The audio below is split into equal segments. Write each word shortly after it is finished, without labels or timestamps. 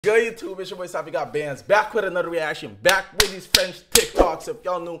Good YouTube, it's your boy Safi got bands back with another reaction, back with these French TikToks. If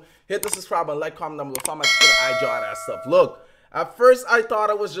y'all new, hit the subscribe and like, comment down below, follow my Twitter, IG, all that stuff. Look, at first I thought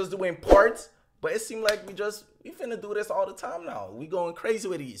I was just doing parts, but it seemed like we finna do this all the time now. We going crazy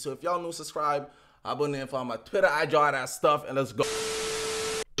with these. So if y'all new, subscribe, abonnez, follow my Twitter, IG, all that stuff, and let's go.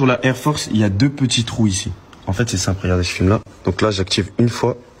 Sur la Air Force, il y a deux petits trous ici. En fait, c'est simple, regardez ce film là. Donc là, j'active une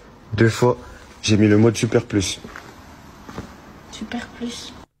fois, deux fois, j'ai mis le mode Super Plus. Super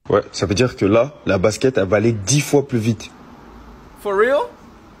Plus. Ouais, ça veut dire que là, la basket, elle va aller 10 fois plus vite. For real?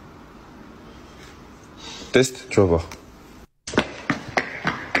 Test, tu vas voir.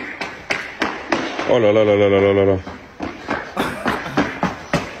 Oh là là là là là là là là.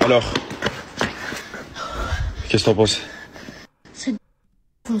 Alors, qu'est-ce que t'en penses? C'est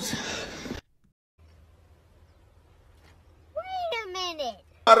bon ça. Wait a minute.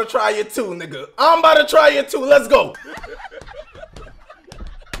 I'm about to try it too, nigga. I'm about to try it too. Let's go.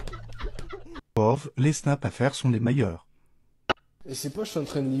 Pauvre, les snaps à faire sont les meilleurs. Et c'est pas, je suis en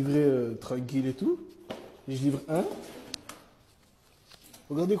train de livrer tranquille et tout. Et je livre un.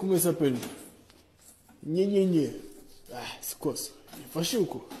 Regardez comment il s'appelle. Nye nye nye. Ah, c'est quoi ça? Il est fâché ou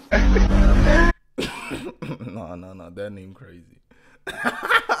quoi? No, that name crazy.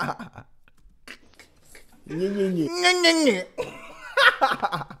 Nye nye nye. Nye, nye, nye.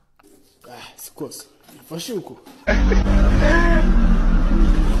 Ah, c'est quoi ça? Il est fâché ou quoi?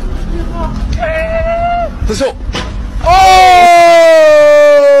 Attention! Oh!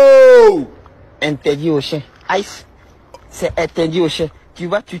 Interdit au chien. Ice, c'est interdit au chien. Tu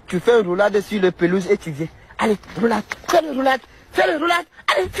vois, tu fais une roulade sur le pelouse et tu viens. Allez, roulade, fais le roulade,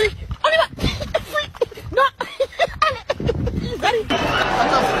 allez, fuis, on y va, fuis, non, allez,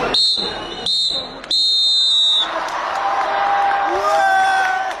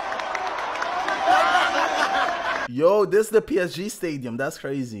 Yo, this is the PSG stadium. That's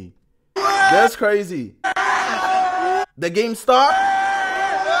crazy. That's crazy. The game stopped?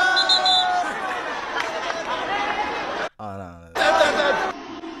 Oh, no.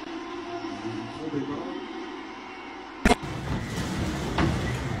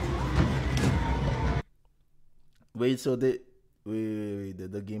 Wait, so did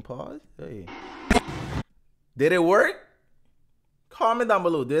the game pause? Hey. Did it work? Comment down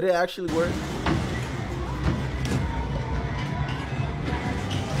below. Did it actually work?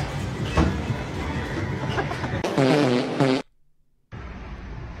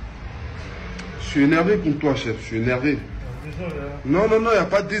 Je suis énervé contre toi, chef. Je suis énervé. Désolé. Non, non, non, y a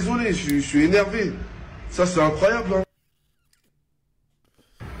pas de désolé. Je suis énervé. Ça, c'est incroyable. Hein.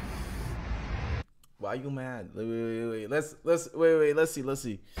 Why you mad? Wait. Let's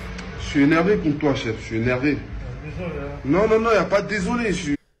see. Je suis énervé contre toi, chef. Je suis énervé. Désolé. Non, non, non, y a pas de désolé. Je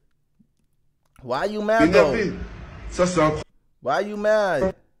suis Why you mad énervé. though? Ça, c'est incroyable. Why you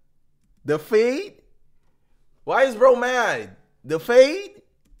mad? The fade? Why is bro mad? The fade?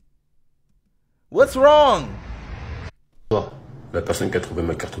 What's wrong? Toi, la personne qui a trouvé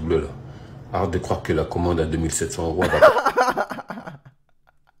ma carte bleue là, arrête de croire que la commande à 2700 €.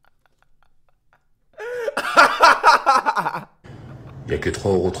 Il n'y a que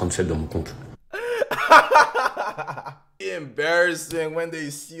 3,37 € dans mon compte. Embarrassing when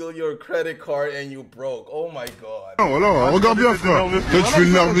they steal your credit card and you broke. Oh my god. Ah, voilà, regarde bien, frère. Toi, tu fais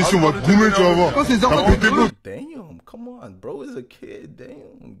une nerve ici, on va te goumer, tu vas voir. Damn, come on, bro is a kid.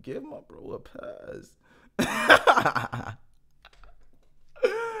 Damn, give my bro a pass.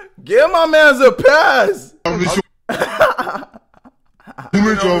 Give my man a pass.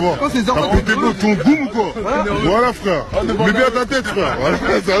 Goumé, tu vas voir. T'as pété beau, ton goum ou quoi? Voilà, frère. Mets bien ta tête, frère.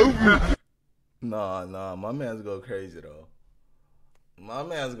 Voilà, ça ouf. Nah, my man's go crazy though. My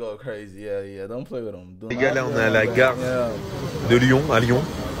man's go crazy. Yeah, don't play with him. Les gars, là, on est à la gare de Lyon, à Lyon.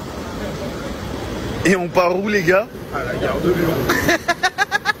 Et on part où, les gars? À la gare de Lyon.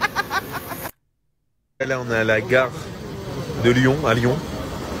 Là, on est à la gare de Lyon, à Lyon.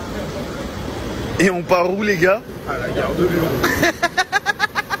 Et on part où, les gars? À la gare de Lyon.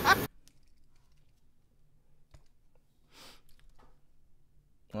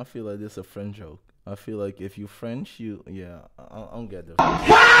 I feel like this is a French joke. I feel like if you French, yeah, I don't get this.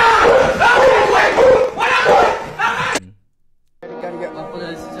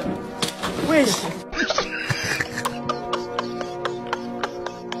 wesh.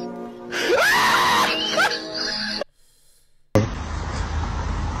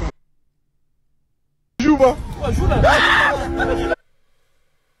 Joue pas. Joue là.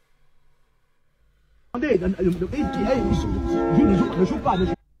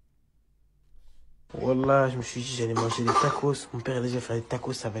 Wallah, je me suis dit j'allais manger des tacos. Mon père a déjà fait des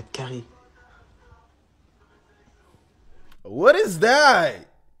tacos, ça va être carré. What is that?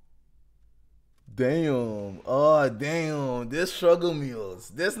 Damn. Oh, damn. This struggle meals.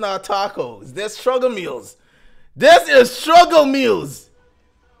 This not tacos. This struggle meals. This is struggle meals.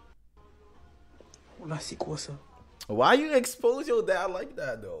 Là, c'est quoi ça? Why you expose your dad like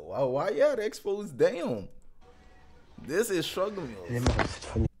that though? Why you had to expose? Damn. This is struggle meals.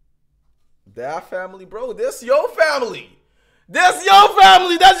 That family, bro. This your family. This your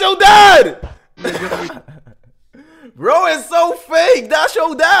family. That's your dad. Bro, it's so fake. That's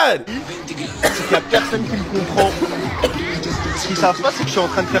your dad. Il y a personne qui me comprend. Ce qu'ils savent pas, c'est que je suis en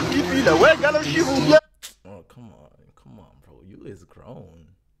train de faire pipi là. Ouais, gars, lâchez-vous bien. Oh, come on, bro. You is grown.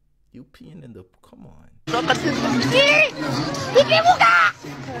 You peeing in the. Come on. Je suis en train de faire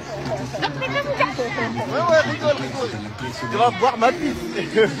ouais, rigole. Tu vas voir ma pisse.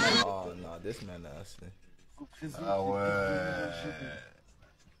 Oh, no, this man nasty. Ah ouais.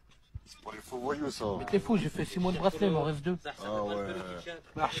 C'est pour les faux voyous ça. Mais t'es fou, j'ai fait 6 mois de bracelet, il m'en reste 2. Ah ouais.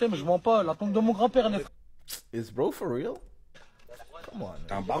 Mais Archem, je vends pas, la tombe de mon grand-père, elle est... Is bro for real? Come on.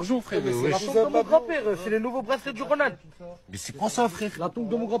 T'es un barjot, frère. C'est la tombe de mon grand-père, c'est les nouveaux bracelets du Ronan. Mais c'est quoi ça, frère? La tombe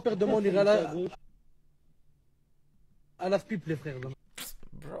de mon grand-père, demain on irait à la pipe, les frères.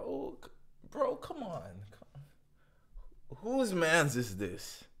 Bro, come on. Whose man's is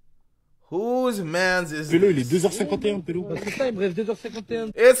this? Whose man's is Pélo, il this? est 2h51, Pélo. Bah, c'est ça, il me reste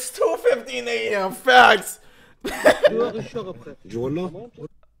 2h51. It's 2:15 a.m. Facts. Dehors et short après. Du Rolla.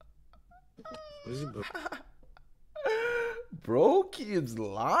 Vas-y, bro. Bro keeps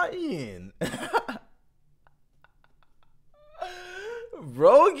lying.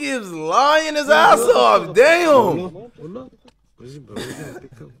 Bro keeps lying his ass off. Damn. Vas-y, bah, vas-y,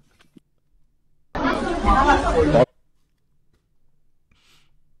 impeccable.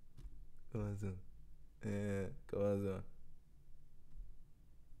 Comment ça? Comment ça?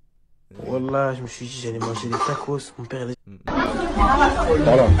 Wallah, je me suis dit j'allais manger des tacos. Mon père, il est...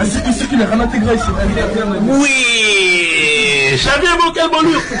 C'est qu'il a rien intégré ici. Oui, j'avais mon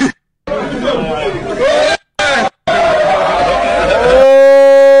calbolure. Oh!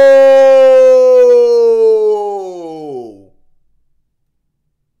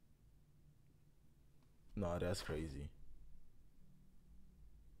 No, that's crazy.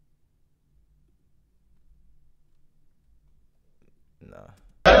 Nah.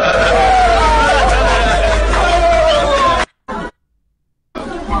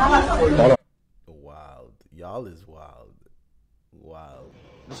 Wild. Y'all is wild. Wild.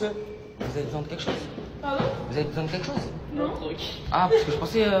 Monsieur, vous avez besoin de quelque chose? Pardon? Vous avez besoin de quelque chose? Non. Ah, parce que je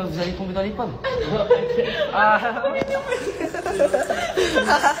pensais vous allez tomber dans les pommes. Ah.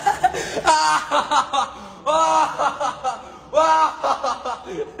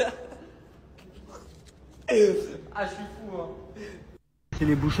 Ah, je suis fou, hein. C'est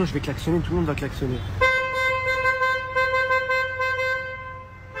les bouchons, je vais klaxonner, tout le monde va klaxonner.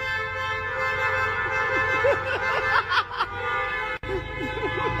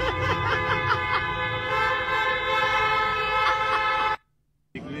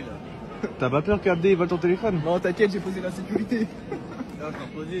 T'as pas peur qu'Abdé il vole ton téléphone? Non, t'inquiète, j'ai posé la sécurité. Non, j'en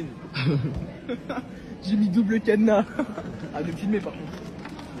pose une. J'ai mis double cadenas. Ah, de filmer par contre.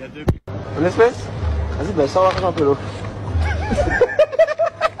 Il y a deux. Une espèce? Vas-y, bah, ça va faire un peu l'eau.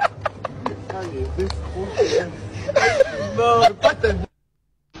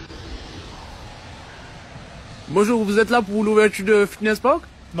 Bonjour, vous êtes là pour l'ouverture de Fitness Park?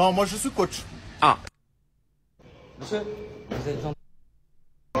 Non, moi je suis coach. Ah. Monsieur, vous avez besoin de...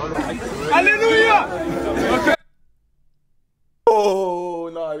 Alléluia! Okay. Oh,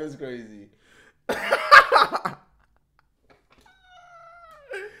 no, that's crazy.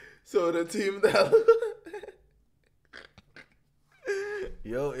 So the team that...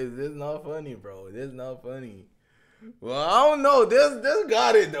 Yo, is this not funny, bro? This not funny. Well, I don't know. This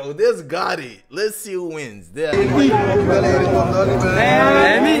got it, though. This got it. Let's see who wins. There.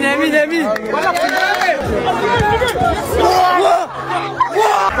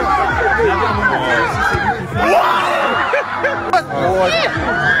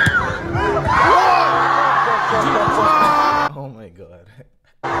 Oh my god.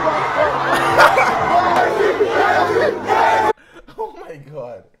 Oh my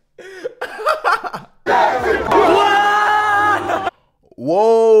god.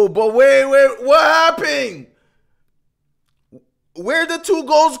 Whoa, but wait, what happened? Where did the 2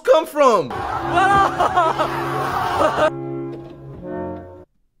 goals come from?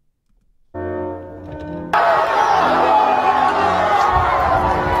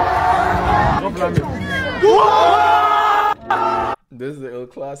 This is the El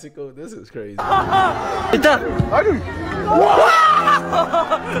Clasico. This is crazy. This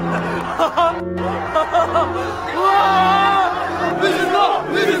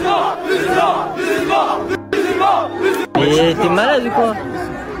is not! Mais t'es malade ou quoi?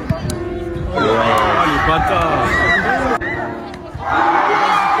 Oh, les bâtards.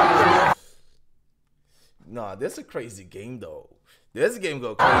 Nah, this is a crazy game though. This game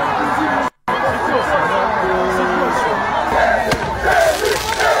go crazy.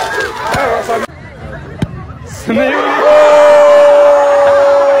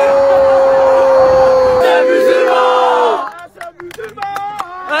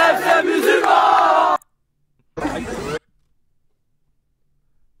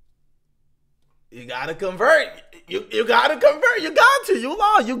 You gotta convert. You gotta convert. You got to. You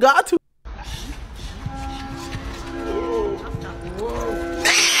got to.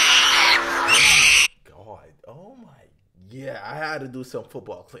 God. Oh my. Yeah, I had to do some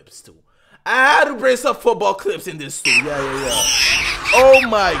football clips too. I had to bring some football clips in this too. Yeah. Oh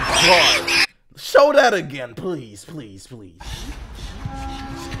my God. Show that again, please.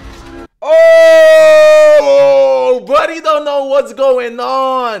 Oh, buddy don't know what's going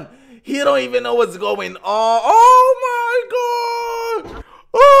on. He don't even know what's going on. Oh my God.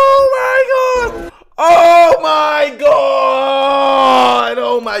 Oh my God. Oh my God.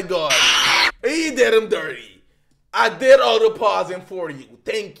 Oh my God. He did him dirty. I did all the pausing for you.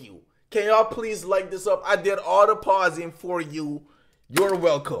 Thank you. Can y'all please like this up? I did all the pausing for you. You're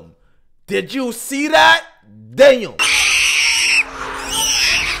welcome. Did you see that? Daniel.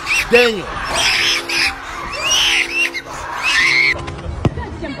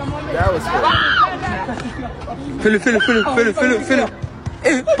 That was good. Fais-le.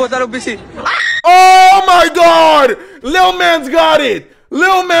 Eh, pantalon baissé. Oh my God! Lil Man's got it! Wait.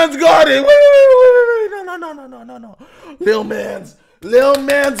 No. Lil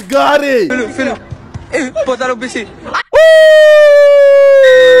Man's got it! Fais-le. Eh, pantalon baissé.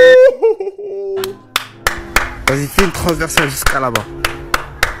 Vas-y, fais une transversale jusqu'à là-bas.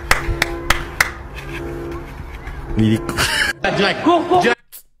 Cours.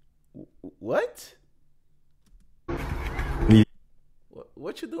 What?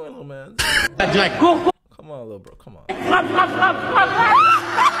 What you doing, little man? Come on, little bro. Come on.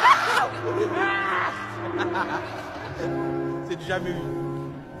 C'est du jamais eu.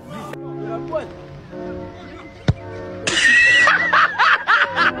 De la pointe.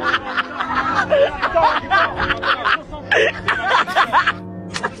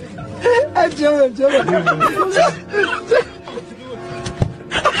 Tiens.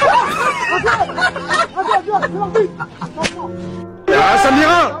 Ah,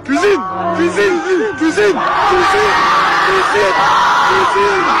 Samira, cuisine. Vas-y.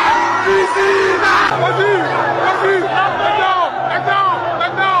 Maintenant.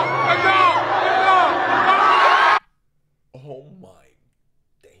 Oh my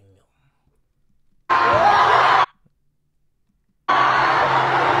damn.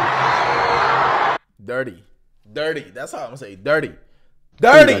 Dirty. That's how I'm gonna say dirty.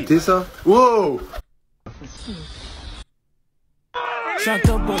 T'es ça? Wow. J'suis un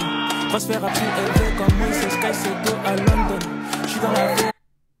top boy, va se faire appeler élevé comme moi, c'est Sky, c'est Do à London. J'suis dans la vie.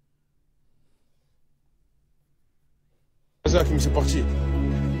 Vas-y, Hakim, c'est parti.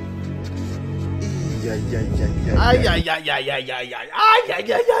 Aïe.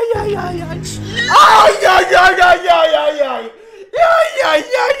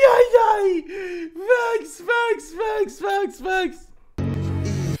 Facts.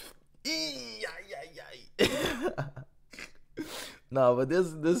 No, but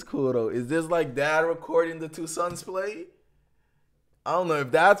this cool though. Is this like dad recording the two sons play? I don't know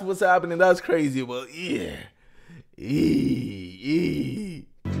if that's what's happening. That's crazy, but yeah.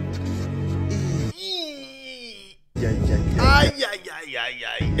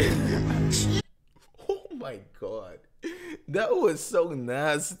 Oh my God. That was so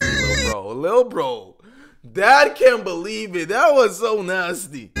nasty, Lil bro. Dad can't believe it. That was so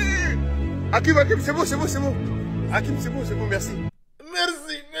nasty. Hakim, c'est bon. Hakim, c'est bon, merci.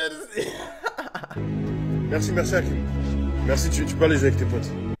 Merci, Hakim. Merci, tu peux aller jouer avec tes potes.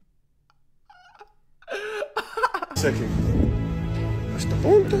 Merci, Hakim. Je t'ai pas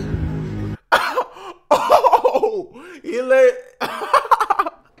honte. Oh, he let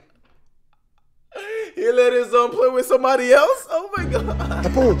his son play with somebody else? Oh my God. T'as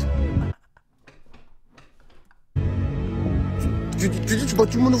pas honte. Tu dis, tu bats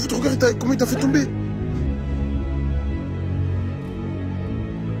tout le monde au foot, regarde comment il t'a fait tomber.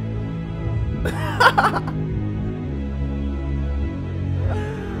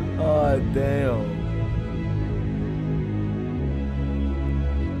 Oh, damn.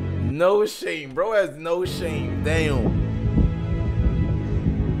 No shame. Bro has no shame. Damn.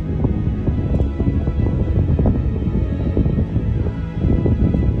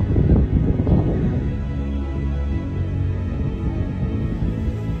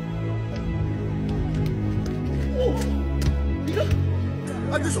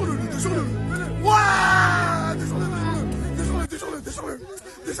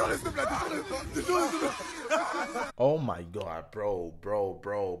 Oh my god, bro.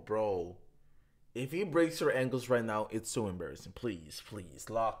 If he breaks your ankles right now, it's so embarrassing. Please,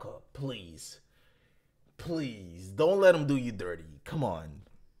 lock up. Please, don't let him do you dirty. Come on.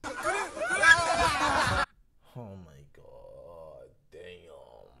 Oh my god,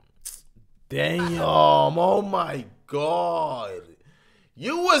 damn. Oh my god.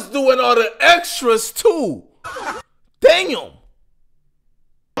 You was doing all the extras too. Damn.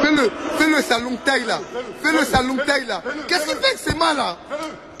 Fais-le sa longue taille là. Fais-le sa longue taille là. Qu'est-ce qu'il fait que c'est mal là?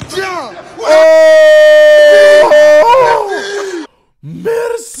 Tiens. Oh!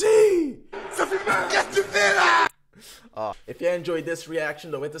 Merci. Qu'est-ce que tu fais là? If you enjoyed this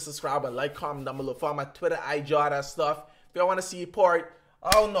reaction, don't hit the subscribe and like, comment down below. Follow my Twitter, IG, all that stuff. If y'all want to see part,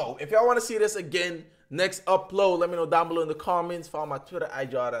 I don't know. If y'all want to see this again, next upload, let me know down below in the comments. Follow my Twitter,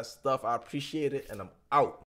 IG, all that stuff. I appreciate it, and I'm out.